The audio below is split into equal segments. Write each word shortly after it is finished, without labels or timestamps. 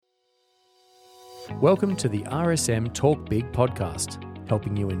Welcome to the RSM Talk Big podcast,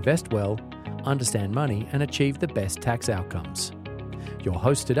 helping you invest well, understand money and achieve the best tax outcomes. Your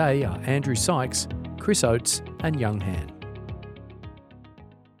hosts today are Andrew Sykes, Chris Oates and Young Han.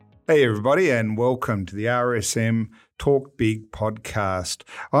 Hey everybody, and welcome to the RSM Talk Big podcast.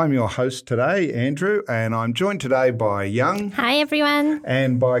 I'm your host today, Andrew, and I'm joined today by Young. Hi everyone.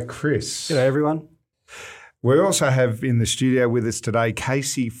 And by Chris. G'day everyone. We also have in the studio with us today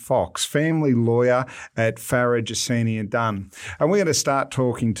Casey Fox, family lawyer at Farrar, Jacini and Dunn. And we're going to start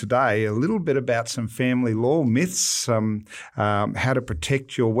talking today a little bit about some family law myths, how to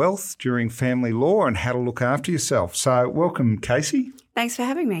protect your wealth during family law and how to look after yourself. So welcome, Casey. Thanks for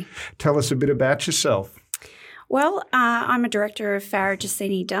having me. Tell us a bit about yourself. Well, I'm a director of Farrar,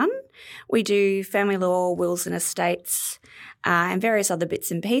 Jacini Dunn. We do family law, wills and estates, and various other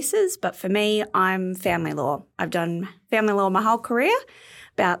bits and pieces. But for me, I'm family law. I've done family law my whole career,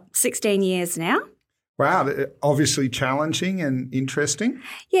 about 16 years now. Wow, obviously challenging and interesting.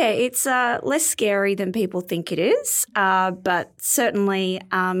 Yeah, it's less scary than people think it is, but certainly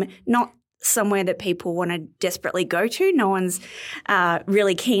not somewhere that people want to desperately go to. No one's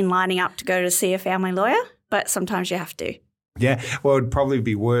really keen lining up to go to see a family lawyer, but sometimes you have to. Yeah, well, it'd probably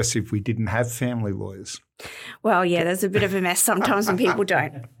be worse if we didn't have family lawyers. Well, yeah, there's a bit of a mess sometimes when people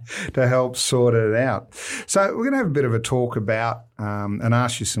don't. To help sort it out. So we're going to have a bit of a talk about and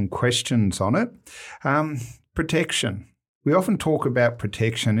ask you some questions on it. Protection. We often talk about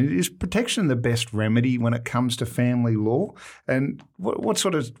protection. Is protection the best remedy when it comes to family law? And what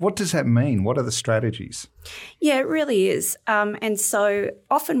does that mean? What are the strategies? Yeah, it really is. And so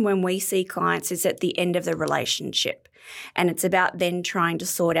often when we see clients, it's at the end of the relationship. And it's about then trying to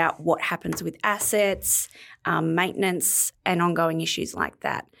sort out what happens with assets, maintenance and ongoing issues like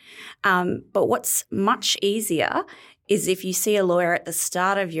that. But what's much easier is if you see a lawyer at the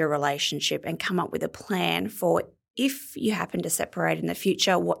start of your relationship and come up with a plan for if you happen to separate in the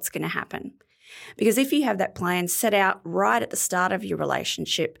future, what's going to happen. Because if you have that plan set out right at the start of your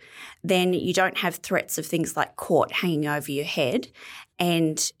relationship, then you don't have threats of things like court hanging over your head,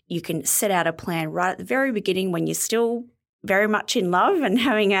 and you can set out a plan right at the very beginning when you're still very much in love and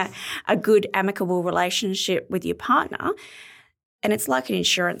having a good amicable relationship with your partner. And it's like an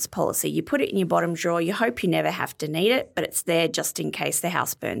insurance policy. You put it in your bottom drawer. You hope you never have to need it, but it's there just in case the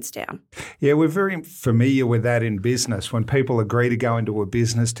house burns down. Yeah, we're very familiar with that in business. When people agree to go into a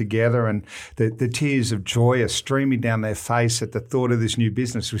business together and the tears of joy are streaming down their face at the thought of this new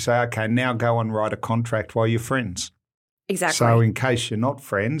business, we say, okay, now go and write a contract while you're friends. Exactly. So in case you're not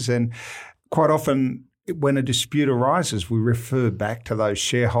friends, and quite often when a dispute arises, we refer back to those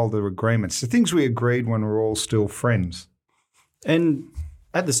shareholder agreements, the things we agreed when we're all still friends. And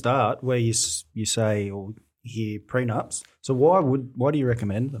at the start, where you say or hear prenups, so why do you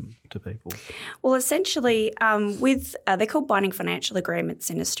recommend them to people? Well, essentially, they're called binding financial agreements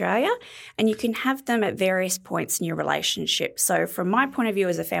in Australia, and you can have them at various points in your relationship. So, from my point of view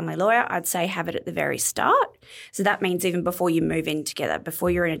as a family lawyer, I'd say have it at the very start. So that means even before you move in together, before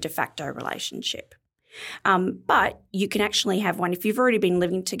you're in a de facto relationship. But you can actually have one if you've already been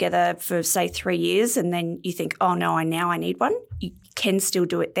living together for, say, 3 years and then you think, oh, no, I need one. You can still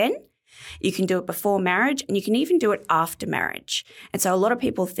do it then. You can do it before marriage and you can even do it after marriage. And so a lot of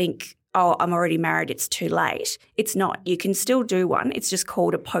people think, oh, I'm already married, it's too late. It's not. You can still do one. It's just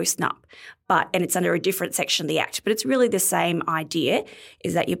called a post-nup, and it's under a different section of the Act. But it's really the same idea,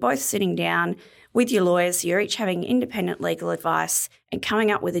 is that you're both sitting down with your lawyers, you're each having independent legal advice and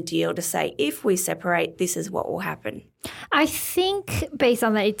coming up with a deal to say, if we separate, this is what will happen. I think based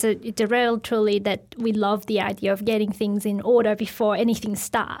on that, it's a real truly that we love the idea of getting things in order before anything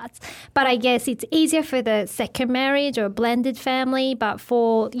starts. But I guess it's easier for the second marriage or blended family. But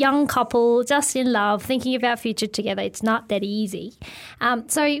for young couple just in love, thinking about future together, it's not that easy.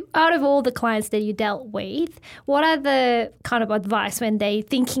 So out of all the clients that you dealt with, what are the kind of advice when they're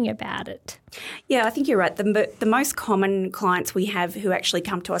thinking about it? Yeah, I think you're right. The most common clients we have who actually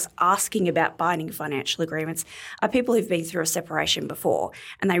come to us asking about binding financial agreements are people who've been through a separation before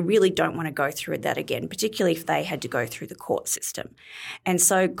and they really don't want to go through that again, particularly if they had to go through the court system. And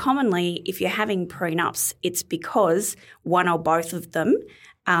so commonly, if you're having prenups, it's because one or both of them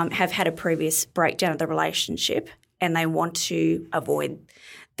have had a previous breakdown of the relationship and they want to avoid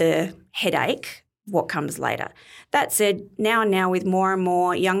the headache what comes later. That said, now with more and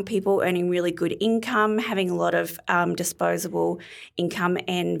more young people earning really good income, having a lot of disposable income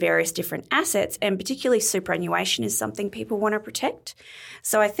and various different assets, and particularly superannuation is something people want to protect.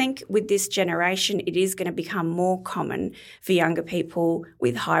 So I think with this generation, it is going to become more common for younger people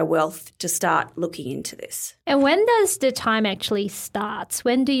with high wealth to start looking into this. And when does the time actually start?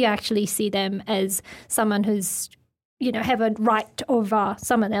 When do you actually see them as someone who's have a right over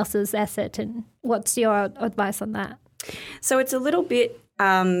someone else's asset, and what's your advice on that? So it's a little bit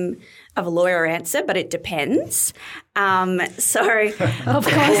of a lawyer answer, but it depends. Of course,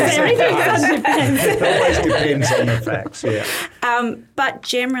 everything depends. It always depends on the facts, yeah. But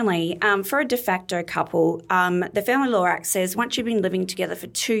generally, for a de facto couple, the Family Law Act says once you've been living together for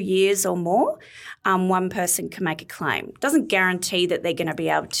 2 years or more, one person can make a claim. It doesn't guarantee that they're going to be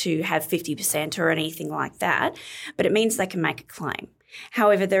able to have 50% or anything like that, but it means they can make a claim.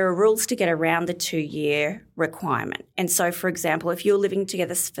 However, there are rules to get around the 2-year requirement. And so, for example, if you're living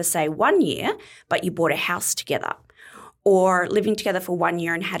together for, say, 1 year, but you bought a house together, or living together for 1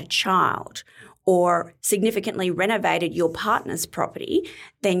 year and had a child, or significantly renovated your partner's property,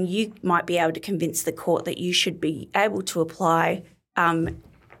 then you might be able to convince the court that you should be able to apply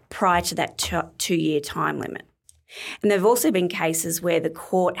prior to that 2-year time limit. And there have also been cases where the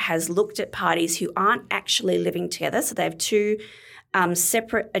court has looked at parties who aren't actually living together, so they have two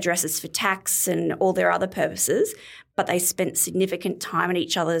separate addresses for tax and all their other purposes, but they spent significant time at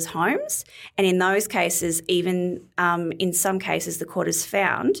each other's homes. And in those cases, even in some cases, the court has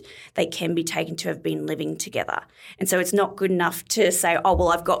found they can be taken to have been living together. And so it's not good enough to say, oh, well,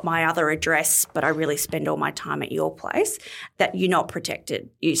 I've got my other address, but I really spend all my time at your place, that you're not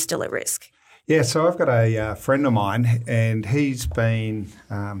protected. You're still at risk. Yeah, so I've got a friend of mine, and he's been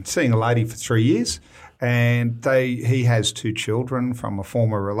seeing a lady for 3 years. And he has 2 children from a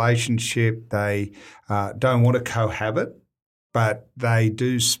former relationship. They don't want to cohabit, but they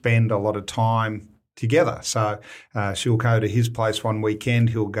do spend a lot of time together. So she'll go to his place one weekend,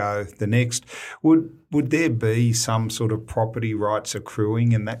 he'll go the next. Would there be some sort of property rights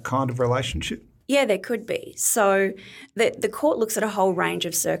accruing in that kind of relationship? Yeah, there could be. So the court looks at a whole range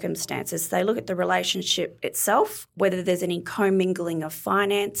of circumstances. They look at the relationship itself, whether there's any commingling of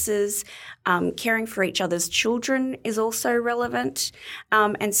finances, caring for each other's children is also relevant.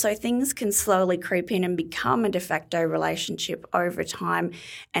 And so things can slowly creep in and become a de facto relationship over time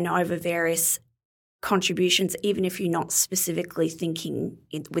and over various contributions, even if you're not specifically thinking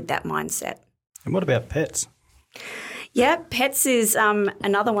with that mindset. And what about pets? Yeah, pets is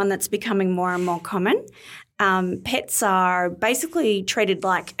another one that's becoming more and more common. Pets are basically treated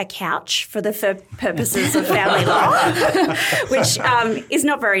like a couch for the purposes of family law, which is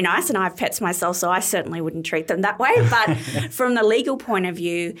not very nice, and I have pets myself, so I certainly wouldn't treat them that way. But from the legal point of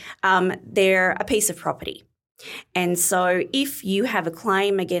view, they're a piece of property. And so if you have a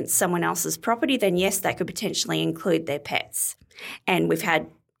claim against someone else's property, then yes, that could potentially include their pets. And we've had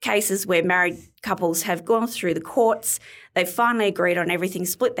cases where married couples have gone through the courts, they've finally agreed on everything,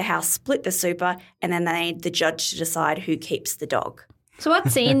 split the house, split the super, and then they need the judge to decide who keeps the dog. So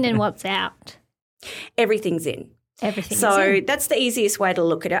what's in and what's out? Everything's in. Everything's so in. That's the easiest way to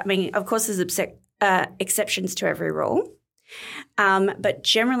look at it. I mean, of course, there's exceptions to every rule. But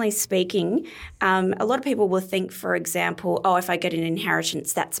generally speaking, a lot of people will think, for example, oh, if I get an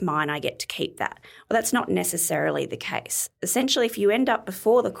inheritance, that's mine, I get to keep that. Well, that's not necessarily the case. Essentially, if you end up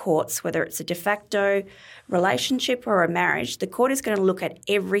before the courts, whether it's a de facto relationship or a marriage, the court is going to look at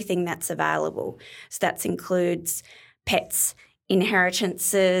everything that's available. So that includes pets,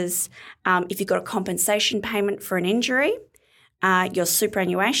 inheritances, if you've got a compensation payment for an injury, your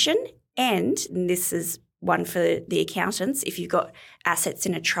superannuation, and this is one for the accountants, if you've got assets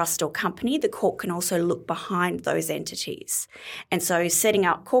in a trust or company, the court can also look behind those entities. And so setting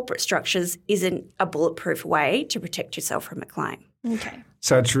up corporate structures isn't a bulletproof way to protect yourself from a claim. Okay.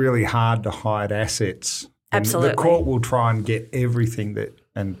 So it's really hard to hide assets. Absolutely. And the court will try and get everything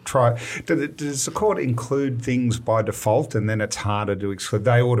does the court include things by default and then it's harder to exclude?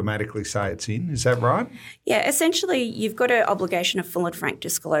 They automatically say it's in. Is that right? Yeah, essentially you've got an obligation of full and frank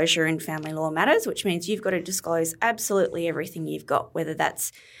disclosure in family law matters, which means you've got to disclose absolutely everything you've got, whether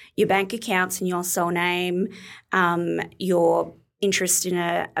that's your bank accounts in your sole name, your interest in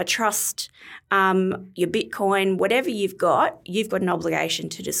a trust, your Bitcoin, whatever you've got an obligation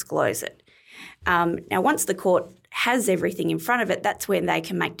to disclose it. Now, once the court has everything in front of it, that's when they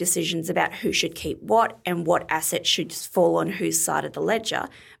can make decisions about who should keep what and what assets should fall on whose side of the ledger.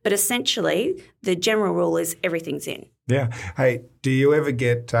 But essentially, the general rule is everything's in. Yeah. Hey, do you ever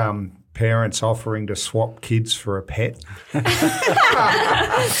get parents offering to swap kids for a pet.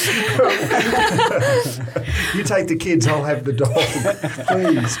 You take the kids, I'll have the dog.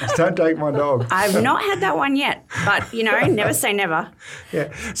 Please, don't take my dog. I've not had that one yet, but, never say never.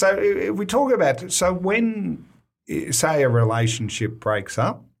 Yeah. So if we talk about, when, say, a relationship breaks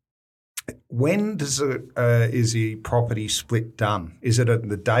up, when is the property split done? Is it at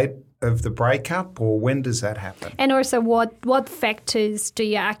the date of the breakup, or when does that happen? And also, what factors do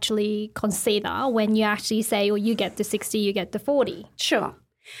you actually consider when you actually say, you get the 60, you get the 40? Sure.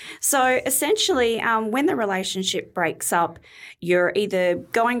 So essentially, when the relationship breaks up, you're either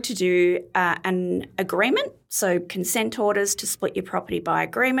going to do an agreement, so consent orders to split your property by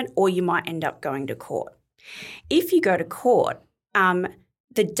agreement, or you might end up going to court. If you go to court,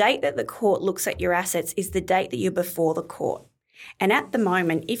 the date that the court looks at your assets is the date that you're before the court. And at the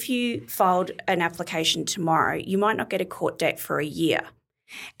moment, if you filed an application tomorrow, you might not get a court date for a year.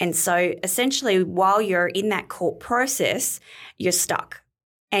 And so essentially, while you're in that court process, you're stuck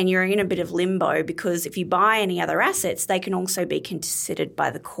and you're in a bit of limbo, because if you buy any other assets, they can also be considered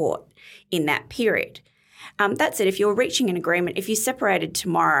by the court in that period. That's it. If you're reaching an agreement, if you separated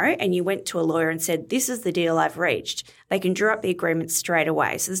tomorrow and you went to a lawyer and said, this is the deal I've reached, they can draw up the agreement straight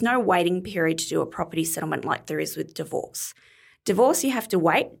away. So there's no waiting period to do a property settlement like there is with divorce. Divorce, you have to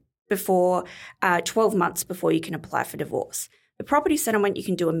wait before 12 months before you can apply for divorce. The property settlement you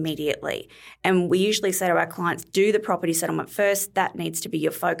can do immediately. And we usually say to our clients, do the property settlement first. That needs to be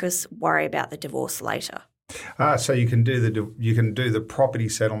your focus. Worry about the divorce later. So you can do the property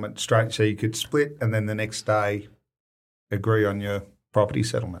settlement straight. So you could split and then the next day agree on your property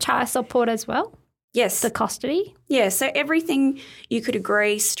settlement. Child support as well? Yes. The custody? Yeah, so everything you could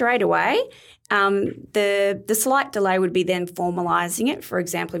agree straight away. The slight delay would be then formalising it. For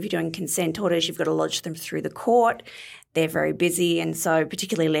example, if you're doing consent orders, you've got to lodge them through the court. They're very busy, and so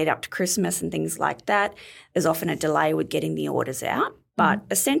particularly lead up to Christmas and things like that, there's often a delay with getting the orders out. But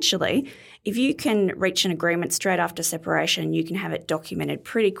essentially, if you can reach an agreement straight after separation, you can have it documented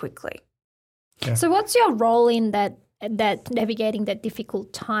pretty quickly. Yeah. So what's your role in that navigating that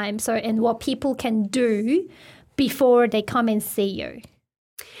difficult time? So, and what people can do before they come and see you?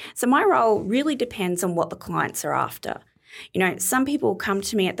 So my role really depends on what the clients are after. Some people come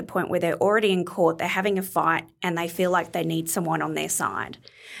to me at the point where they're already in court, they're having a fight, and they feel like they need someone on their side.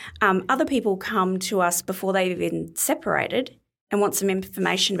 Other people come to us before they've even separated and want some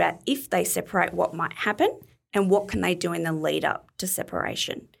information about if they separate, what might happen and what can they do in the lead up to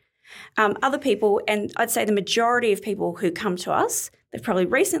separation. Other people, and I'd say the majority of people who come to us, they've probably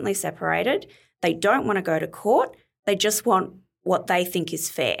recently separated, they don't want to go to court, they just want what they think is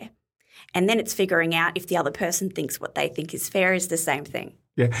fair. And then it's figuring out if the other person thinks what they think is fair is the same thing.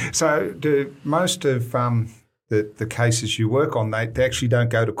 Yeah. So do most of the cases you work on, they actually don't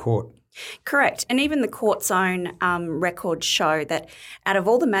go to court? Correct. And even the court's own records show that out of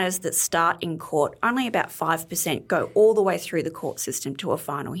all the matters that start in court, only about 5% go all the way through the court system to a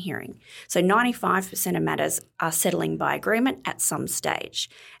final hearing. So 95% of matters are settling by agreement at some stage.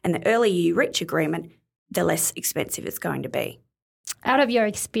 And the earlier you reach agreement, the less expensive it's going to be. Out of your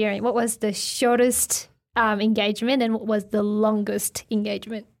experience, what was the shortest engagement and what was the longest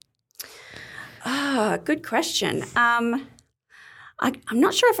engagement? Good question. I'm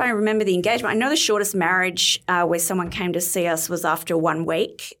not sure if I remember the engagement. I know the shortest marriage where someone came to see us was after 1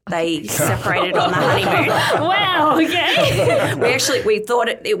 week. They separated on the honeymoon. Wow, okay. we thought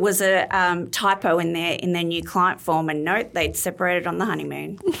it was a typo in their new client form, and no, they'd separated on the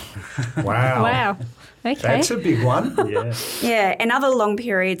honeymoon. Wow. Wow. Okay. That's a big one. Yeah. Yeah, and other long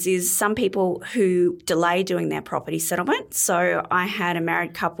periods is some people who delay doing their property settlement. So I had a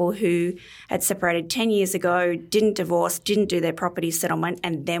married couple who had separated 10 years ago, didn't divorce, didn't do their property settlement,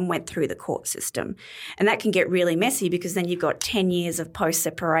 and then went through the court system. And that can get really messy because then you've got 10 years of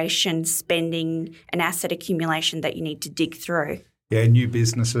post-separation spending and asset accumulation that you need to dig through. Yeah, new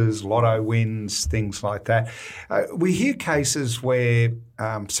businesses, lotto wins, things like that. We hear cases where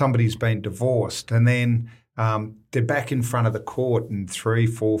somebody's been divorced and then they're back in front of the court in 3,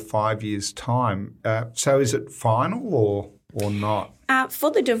 4, 5 years' time. So is it final or not?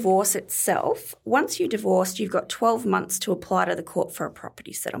 For the divorce itself, once you're divorced, you've got 12 months to apply to the court for a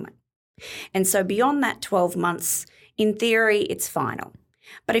property settlement. And so beyond that 12 months, in theory, it's final.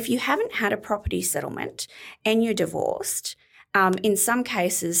 But if you haven't had a property settlement and you're divorced, in some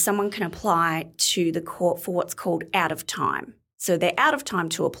cases, someone can apply to the court for what's called out of time. So they're out of time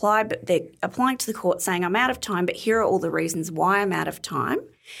to apply, but they're applying to the court saying, I'm out of time, but here are all the reasons why I'm out of time.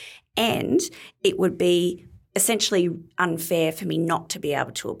 And it would be essentially unfair for me not to be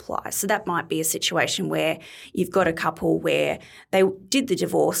able to apply. So that might be a situation where you've got a couple where they did the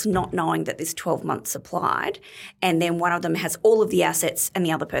divorce not knowing that this 12 months applied, and then one of them has all of the assets and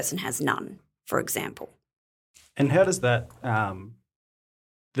the other person has none, for example. And how does that,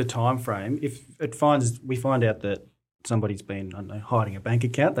 the time frame, if we find out that somebody's been, I don't know, hiding a bank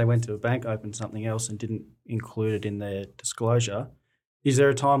account, they went to a bank, opened something else and didn't include it in their disclosure, is there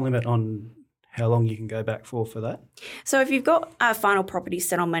a time limit on how long you can go back for that? So if you've got a final property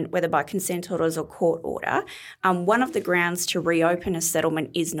settlement, whether by consent orders or court order, one of the grounds to reopen a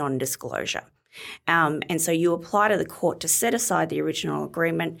settlement is non-disclosure. And so you apply to the court to set aside the original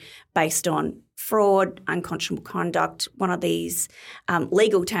agreement based on fraud, unconscionable conduct, one of these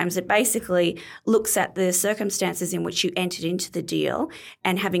legal terms that basically looks at the circumstances in which you entered into the deal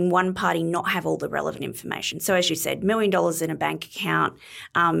and having one party not have all the relevant information. So as you said, $1 million in a bank account,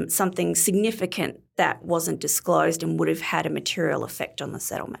 something significant that wasn't disclosed and would have had a material effect on the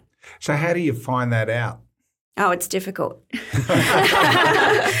settlement. So how do you find that out? Oh, it's difficult.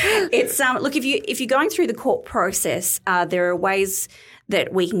 It's look, if you're going through the court process, there are ways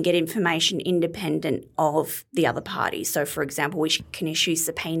that we can get information independent of the other party. So, for example, we can issue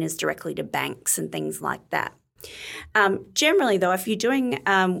subpoenas directly to banks and things like that. Generally, though, if you're doing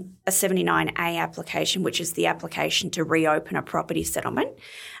a 79A application, which is the application to reopen a property settlement,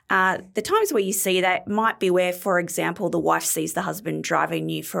 the times where you see that might be where, for example, the wife sees the husband driving a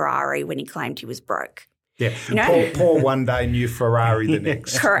new Ferrari when he claimed he was broke. Yeah, you know? Paul one day, new Ferrari the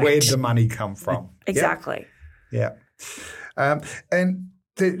next. Correct. Where'd the money come from? Exactly. Yeah.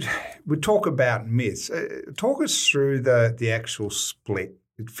 We talk about myths. Talk us through the actual split.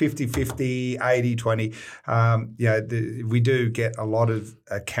 50-50, 80-20. We do get a lot of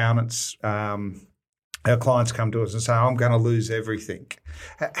accountants. Our clients come to us and say, I'm going to lose everything.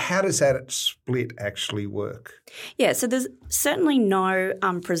 How does that split actually work? Yeah, so there's certainly no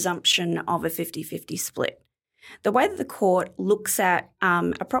presumption of a 50-50 split. The way that the court looks at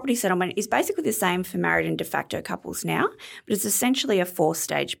a property settlement is basically the same for married and de facto couples now, but it's essentially a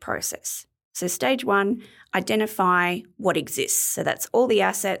 4-stage process. So stage 1, identify what exists. So that's all the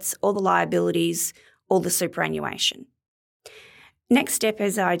assets, all the liabilities, all the superannuation. Next step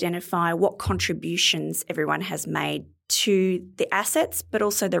is identify what contributions everyone has made to the assets, but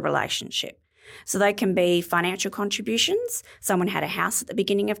also the relationship. So they can be financial contributions. Someone had a house at the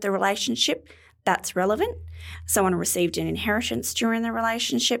beginning of the relationship. That's relevant. Someone received an inheritance during the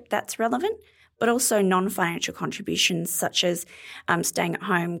relationship. That's relevant. But also non-financial contributions such as staying at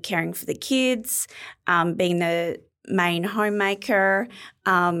home, caring for the kids, being the main homemaker,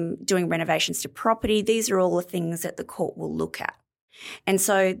 doing renovations to property. These are all the things that the court will look at. And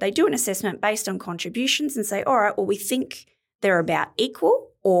so they do an assessment based on contributions and say, all right, well, we think they're about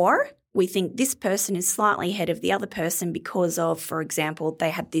equal, or we think this person is slightly ahead of the other person because of, for example, they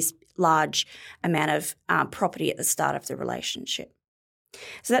had this large amount of property at the start of the relationship.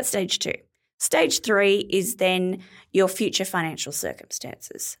 So that's stage 2. Stage 3 is then your future financial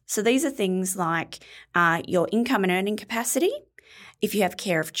circumstances. So these are things like your income and earning capacity, if you have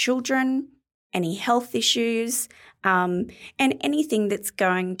care of children, any health issues, and anything that's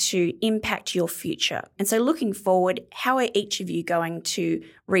going to impact your future. And so looking forward, how are each of you going to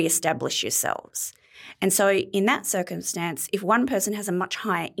reestablish yourselves? And so in that circumstance, if one person has a much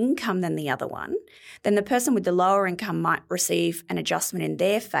higher income than the other one, then the person with the lower income might receive an adjustment in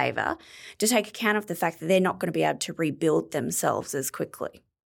their favour to take account of the fact that they're not going to be able to rebuild themselves as quickly.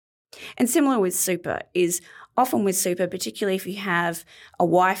 And similar with super is often with super, particularly if you have a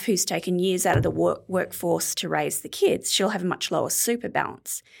wife who's taken years out of the workforce to raise the kids, she'll have a much lower super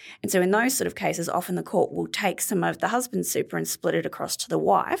balance. And so in those sort of cases, often the court will take some of the husband's super and split it across to the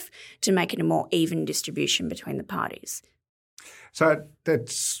wife to make it a more even distribution between the parties. So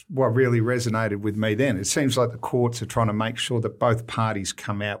that's what really resonated with me then. It seems like the courts are trying to make sure that both parties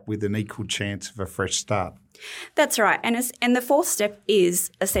come out with an equal chance of a fresh start. That's right. And the 4th step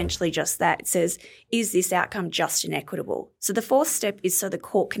is essentially just that. It says, is this outcome just and equitable? So the 4th step is so the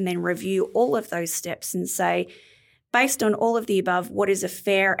court can then review all of those steps and say, based on all of the above, what is a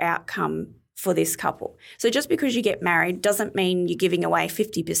fair outcome for this couple? So just because you get married doesn't mean you're giving away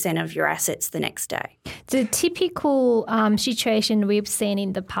 50% of your assets the next day. The typical situation we've seen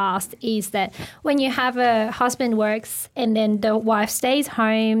in the past is that when you have a husband works and then the wife stays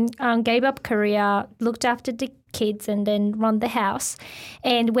home, gave up career, looked after the kids and then run the house.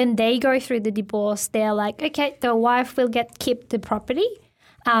 And when they go through the divorce, they're like, okay, the wife will keep the property.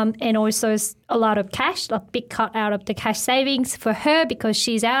 and also a lot of cash, a big cut out of the cash savings for her because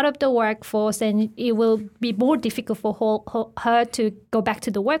she's out of the workforce and it will be more difficult for her to go back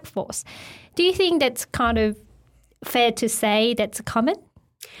to the workforce. Do you think that's kind of fair to say that's common?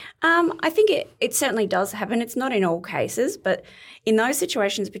 I think it certainly does happen. It's not in all cases, but in those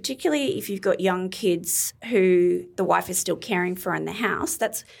situations, particularly if you've got young kids who the wife is still caring for in the house,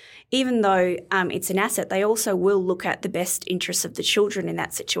 that's even though it's an asset, they also will look at the best interests of the children in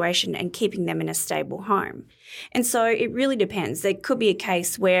that situation and keeping them in a stable home. And so it really depends. There could be a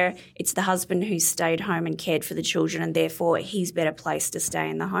case where it's the husband who stayed home and cared for the children and therefore he's better placed to stay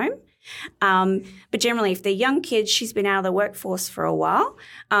in the home. But generally, if they're young kids, she's been out of the workforce for a while,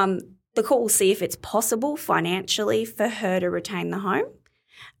 the court will see if it's possible financially for her to retain the home,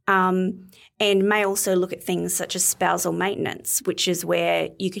 and may also look at things such as spousal maintenance, which is where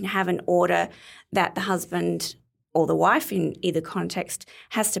you can have an order that the husband or the wife in either context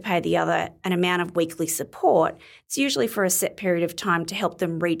has to pay the other an amount of weekly support. It's usually for a set period of time to help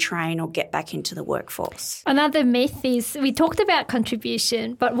them retrain or get back into the workforce. Another myth is we talked about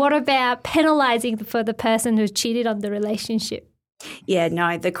contribution, but what about penalising for the person who's cheated on the relationship? Yeah,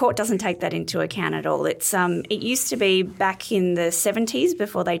 no, the court doesn't take that into account at all. It used to be back in the 70s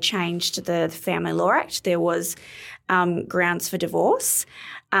before they changed the Family Law Act. There was grounds for divorce,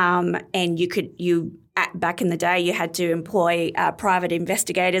 and back in the day you had to employ private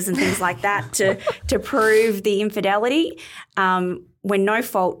investigators and things like that to prove the infidelity. When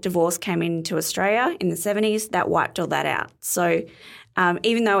no-fault divorce came into Australia in the 70s, that wiped all that out. So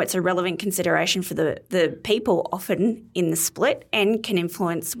even though it's a relevant consideration for the people often in the split and can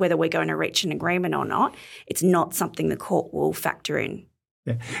influence whether we're going to reach an agreement or not, it's not something the court will factor in.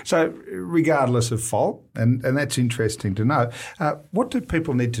 Yeah. So regardless of fault, and that's interesting to know, what do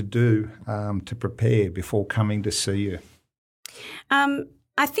people need to do to prepare before coming to see you?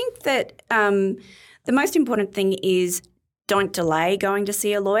 I think that the most important thing is don't delay going to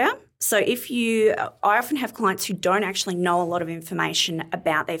see a lawyer. So I often have clients who don't actually know a lot of information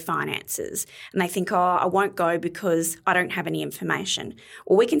about their finances and they think, I won't go because I don't have any information.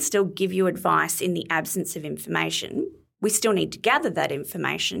 Well, we can still give you advice in the absence of information. We still need to gather that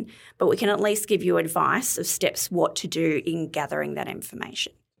information, but we can at least give you advice of steps what to do in gathering that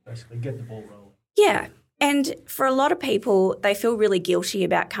information. Basically, get the ball rolling. Yeah. And for a lot of people, they feel really guilty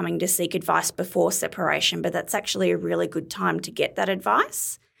about coming to seek advice before separation, but that's actually a really good time to get that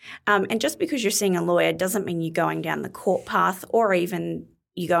advice. And just because you're seeing a lawyer doesn't mean you're going down the court path or even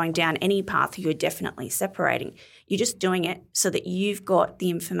you're going down any path you're definitely separating. You're just doing it so that you've got the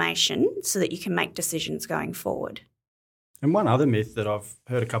information so that you can make decisions going forward. And one other myth that I've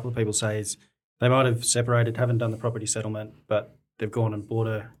heard a couple of people say is they might have separated, haven't done the property settlement, but they've gone and bought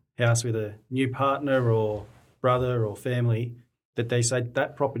a house with a new partner or brother or family, that they say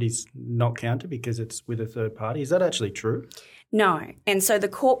that property's not counted because it's with a third party. Is that actually true? No. And so the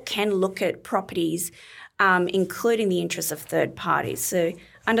court can look at properties, including the interests of third parties. So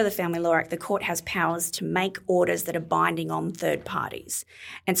under the Family Law Act, the court has powers to make orders that are binding on third parties.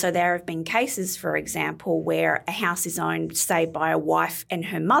 And so there have been cases, for example, where a house is owned, say, by a wife and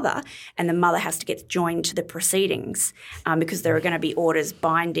her mother, and the mother has to get joined to the proceedings because there are going to be orders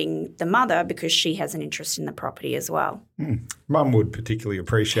binding the mother because she has an interest in the property as well. Mum would particularly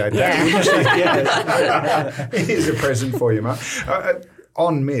appreciate that. Here's a present for you, Mum.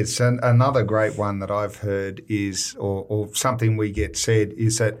 On myths, and another great one that I've heard is, or something we get said,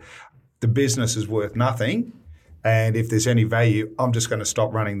 is that the business is worth nothing, and if there's any value, I'm just going to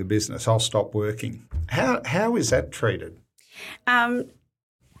stop running the business. I'll stop working. How is that treated? The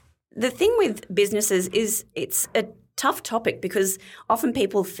thing with businesses is it's a tough topic because often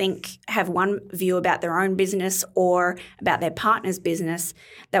people have one view about their own business or about their partner's business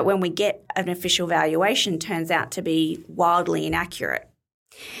that when we get an official valuation turns out to be wildly inaccurate.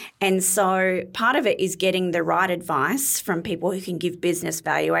 And so part of it is getting the right advice from people who can give business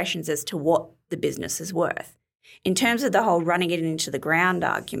valuations as to what the business is worth. In terms of the whole running it into the ground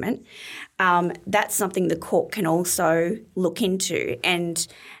argument, that's something the court can also look into and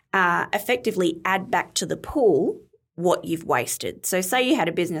effectively add back to the pool what you've wasted. So say you had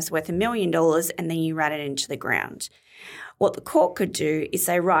a business worth $1 million and then you ran it into the ground. What the court could do is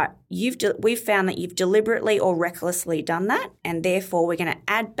say, right, we've found that you've deliberately or recklessly done that, and therefore we're going to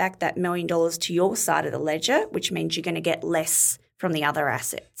add back that $1 million to your side of the ledger, which means you're going to get less from the other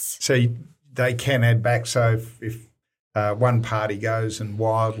assets. So they can add back. So if one party goes and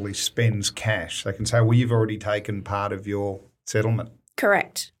wildly spends cash, they can say, well, you've already taken part of your settlement.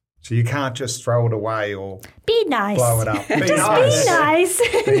 Correct. So you can't just throw it away or be nice. Blow it up. Be nice.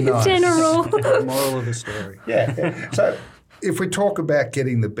 Be nice. General. Moral of the story. Yeah. So if we talk about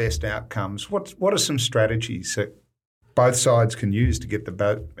getting the best outcomes, what are some strategies that both sides can use to get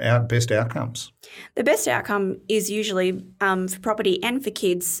the best outcomes? The best outcome is usually for property and for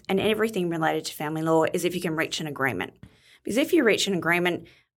kids and everything related to family law is if you can reach an agreement. Because if you reach an agreement,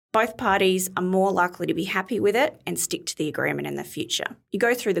 both parties are more likely to be happy with it and stick to the agreement in the future. You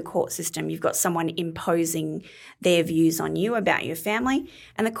go through the court system, you've got someone imposing their views on you about your family,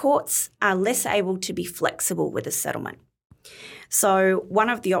 and the courts are less able to be flexible with a settlement. So one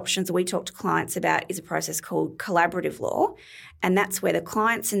of the options we talk to clients about is a process called collaborative law, and that's where the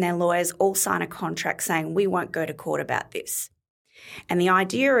clients and their lawyers all sign a contract saying we won't go to court about this. And the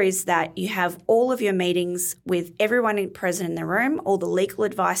idea is that you have all of your meetings with everyone present in the room. All the legal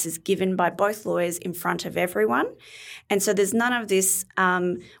advice is given by both lawyers in front of everyone. And so there's none of this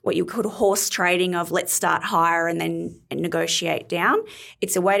what you call horse trading of let's start higher and then negotiate down.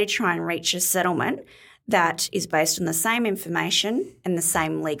 It's a way to try and reach a settlement that is based on the same information and the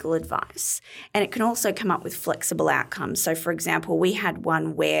same legal advice. And it can also come up with flexible outcomes. So, for example, we had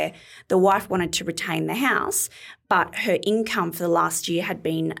one where the wife wanted to retain the house, but her income for the last year had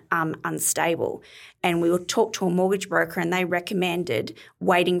been unstable. And we would talk to a mortgage broker and they recommended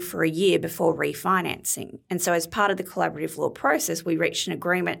waiting for a year before refinancing. And so as part of the collaborative law process, we reached an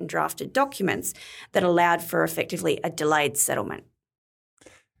agreement and drafted documents that allowed for effectively a delayed settlement.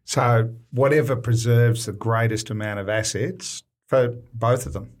 So whatever preserves the greatest amount of assets for both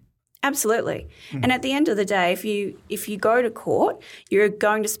of them. Absolutely. And at the end of the day, if you go to court, you're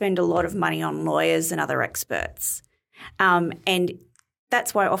going to spend a lot of money on lawyers and other experts. And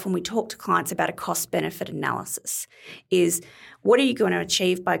that's why often we talk to clients about a cost-benefit analysis, is what are you going to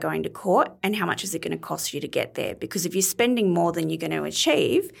achieve by going to court and how much is it going to cost you to get there? Because if you're spending more than you're going to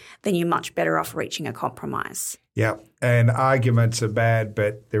achieve, then you're much better off reaching a compromise. Yeah, and arguments are bad,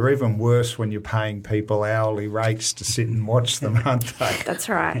 but they're even worse when you're paying people hourly rates to sit and watch them, aren't they? That's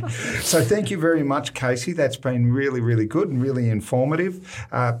right. So thank you very much, Casey. That's been really, really good and really informative.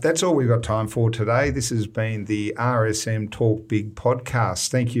 That's all we've got time for today. This has been the RSM Talk Big podcast.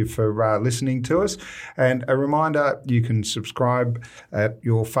 Thank you for listening to us. And a reminder, you can subscribe at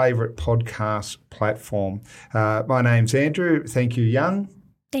your favourite podcast platform. My name's Andrew. Thank you, Young.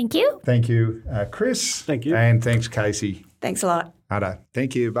 Thank you. Thank you, Chris. Thank you. And thanks, Casey. Thanks a lot. Righto.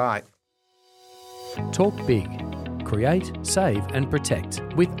 Thank you. Bye. Talk big. Create, save and protect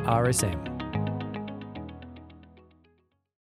with RSM.